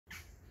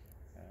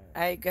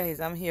Hi guys,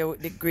 I'm here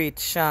with the great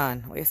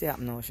Shawn. What you say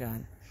happen now,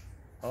 Shawn?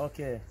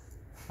 Okay.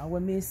 And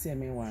when me say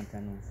me want to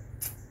know,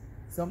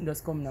 something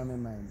just come to my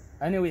mind.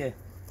 Anyway,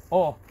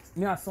 oh,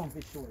 me have something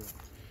to show you.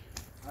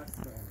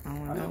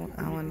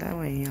 I wonder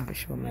why you have to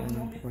show me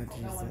what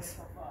Jesus.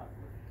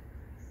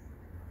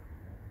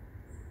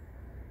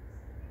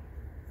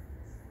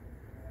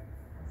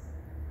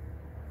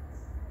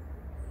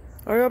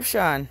 Hurry up,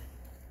 Shawn.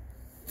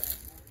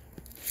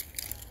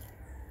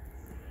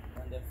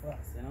 And they're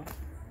fast, you know?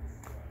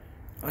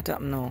 What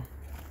happened now?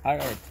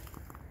 Alright.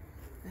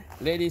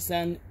 Ladies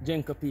and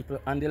gentle people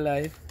on the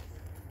live.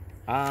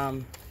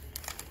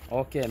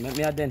 Okay, let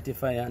me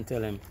identify and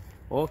tell them.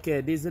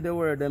 Okay, this is the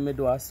word that me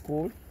do at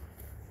school.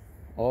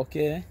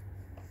 Okay.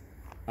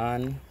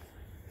 And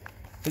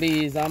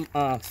please I'm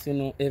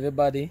asking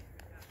everybody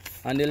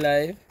on the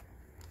live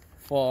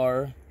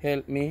for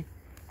help me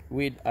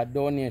with a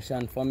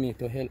donation for me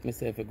to help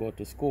myself to go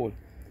to school.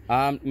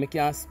 Me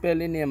can spell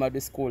the name of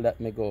the school that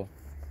me go.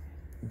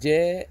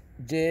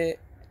 JFLL,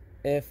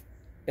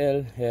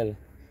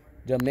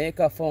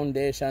 Jamaica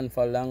Foundation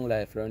for Long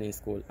Life Learning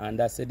School, and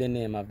that's the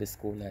name of the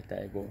school that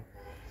I go.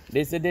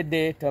 This is the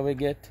date that we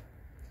get.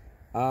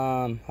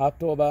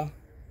 October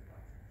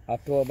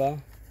the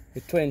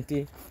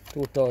 20,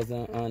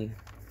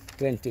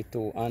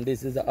 2022, and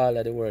this is all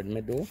of the word me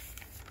do,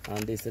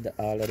 and this is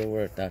all of the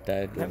word that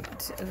I do.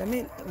 Let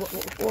me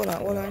hold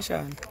on,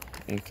 Shawn.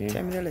 Okay.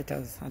 Tell me the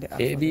letters and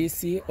the A, B,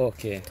 C.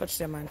 Okay. Touch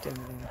them and tell me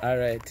them. All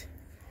right.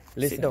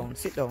 Listen.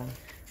 Sit down.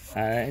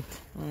 All right.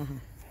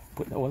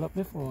 Put the whole up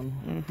the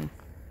phone.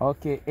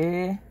 Okay.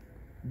 A,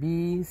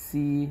 B,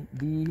 C,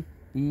 D,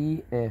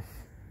 E, F,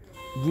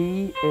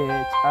 G,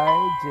 H,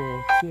 I,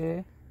 J,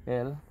 K,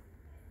 L,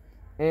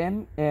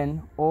 M,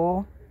 N,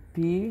 O,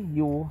 P,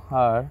 U,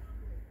 R,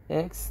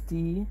 X,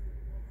 T,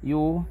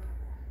 U,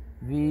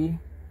 V,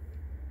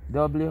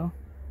 W,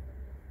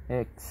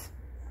 X,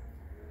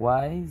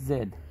 Y,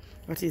 Z.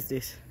 What is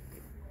this?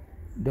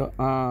 The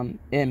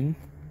M,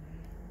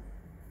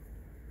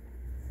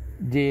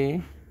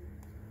 J,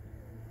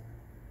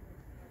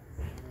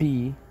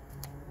 P,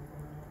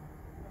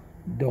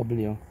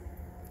 W,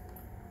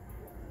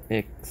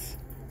 X,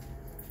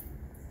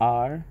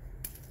 R,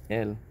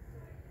 L,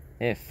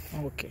 F.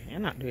 Okay, you're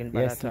not doing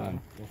bad Yes, at all.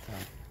 ma'am. Yes,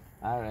 ma'am.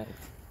 All right.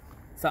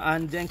 So,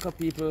 and Jenko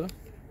people,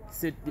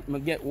 sit, me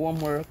get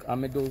homework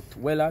and me do it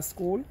well at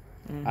school.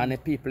 And the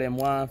people them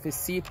want to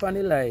see it on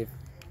the live.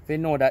 They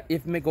know that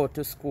if me go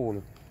to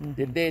school,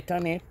 the date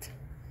on it,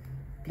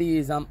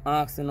 please, I'm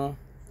asking you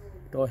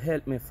to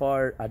help me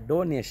for a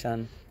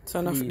donation.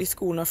 So the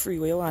school not free,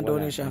 what you want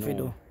donation for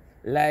do?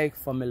 Like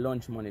for my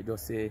lunch money,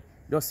 just for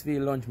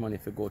lunch money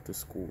if you go to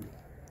school.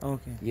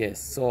 Okay.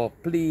 Yes, so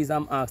please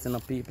I'm asking the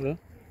people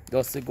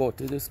just to go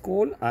to the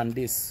school, and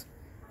this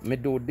me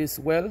do this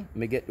well,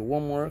 me get the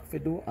homework to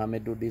do, and me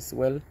do this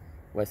well,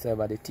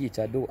 whatever the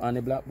teacher do on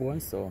the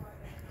blackboard. So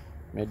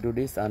me do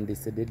this, and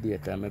this is the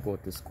date I me go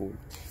to school.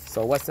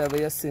 So whatever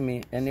you see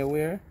me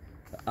anywhere,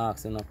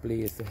 asking a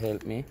please to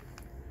help me.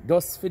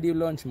 Just for the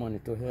lunch money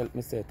to help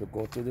me say to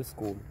go to the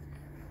school.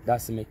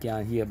 That's me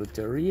can be able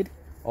to read.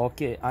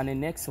 Okay, and the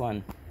next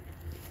one.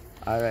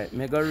 Alright,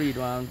 me go read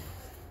one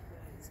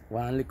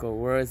little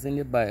words in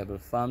the Bible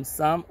from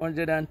Psalm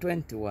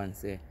 121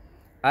 say,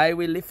 I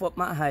will lift up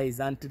my eyes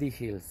unto the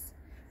hills.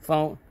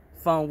 From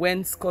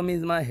whence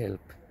cometh my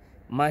help?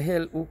 My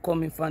help will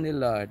come from the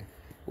Lord,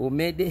 who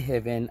made the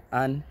heaven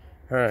and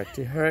earth.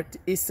 The earth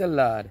is the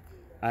Lord,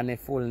 and the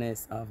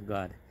fullness of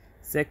God.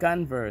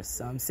 Second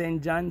verse,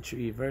 St. John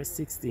 3, verse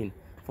 16.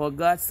 For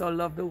God so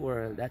loved the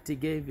world that he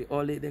gave the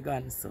only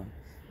begotten Son,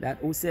 that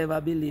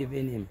whosoever believe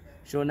in him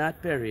shall not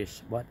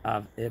perish, but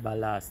have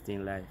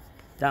everlasting life.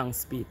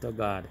 Thanks be to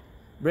God.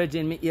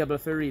 Brethren, me able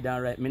to read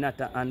and write. Me not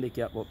a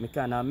handicap, but me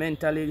can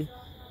mentally,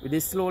 with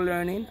this slow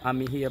learning, and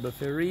me able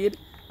to read.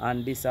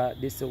 And this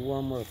is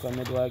homework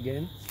I do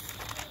again.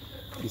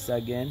 This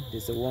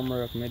is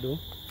homework me do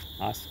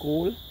at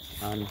school,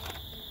 and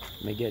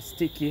me get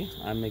sticky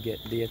and me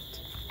get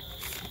date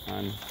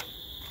and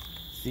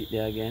sit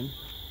there again.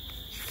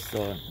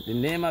 So the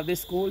name of the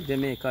school,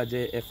 Jamaica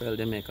JFL,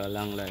 Jamaica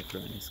Long Life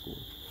Learning School.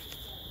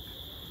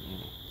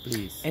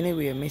 Please.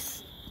 Anyway,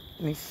 Miss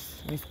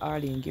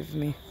Arlene give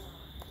me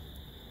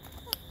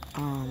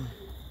I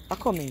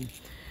come in.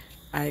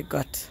 I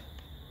got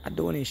a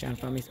donation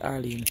from Miss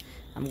Arlene.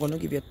 I'm gonna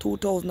give you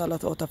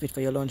 $2,000 out of it for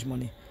your lunch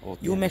money.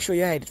 Okay. You make sure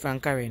you hide it from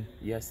Karen.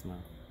 Yes,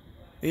 ma'am.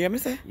 You hear me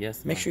say?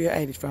 Yes, make sure you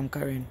hide it from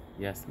Karen.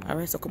 Yes, ma'am.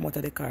 Alright, so come out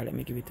of the car, let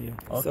me give it to you.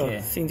 Okay. So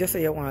since you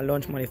say you want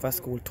lunch money for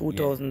school,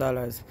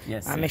 $2,000.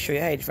 Yes. And make sure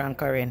you hide it from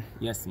Karen.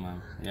 Yes, ma'am.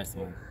 Yes,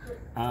 ma'am.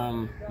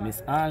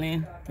 Miss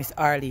Arlene. Miss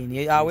Arlene.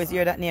 You always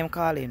hear that name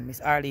calling.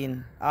 Miss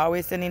Arlene.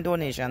 Always sending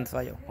donations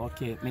for you.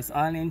 Okay, Miss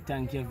Arlene,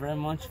 thank you very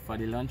much for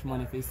the lunch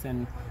money for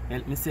send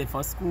help me save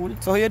for school.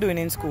 So how you doing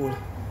in school?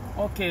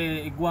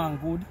 Okay, it going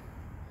good.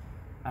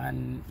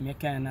 And me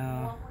kind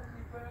of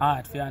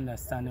hard to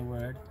understand the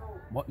word.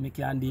 But me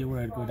can do the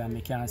word good, and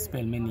me can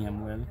spell my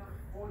name well.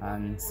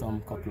 And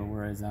some couple of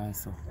words and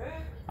so.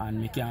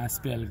 And me can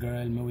spell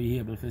girl, me we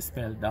able to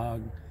spell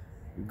dog.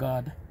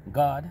 God,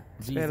 Spell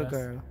Jesus.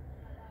 girl.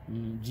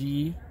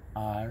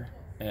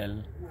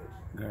 G-R-L,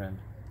 girl.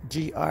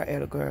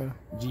 G-R-L girl.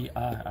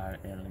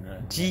 G-R-R-L,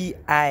 girl.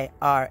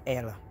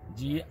 G-I-R-L.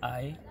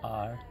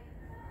 G-I-R-L,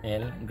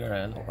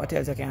 girl. What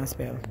else you can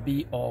spell?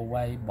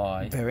 B-O-Y,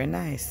 boy. Very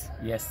nice.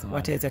 Yes, man.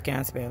 What else you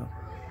can spell?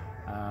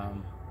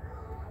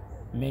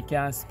 Me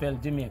can spell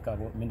Jamaica,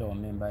 but me don't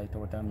remember it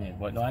out of me.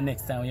 But the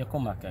next time when you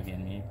come back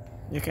again, me.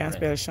 You can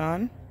spell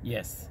Shawn?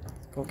 Yes.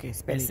 Okay,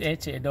 spell it.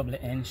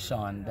 S-H-A-N-N,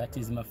 Shawn. That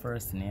is my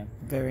first name.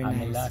 Very and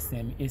nice. my last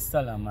name is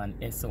Solomon,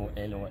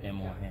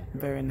 S-O-L-O-M-O-N.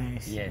 Very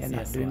nice. Yes, You're not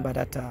yes, doing man. bad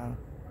at all.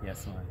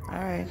 Yes, man.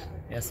 Alright.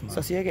 Yes, man.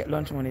 So see you get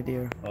lunch money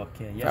there.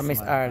 Okay, yes, From Miss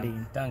man.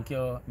 Arlene. Thank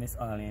you, Miss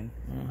Arlene.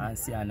 And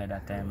see you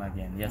another time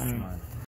again. Yes, man.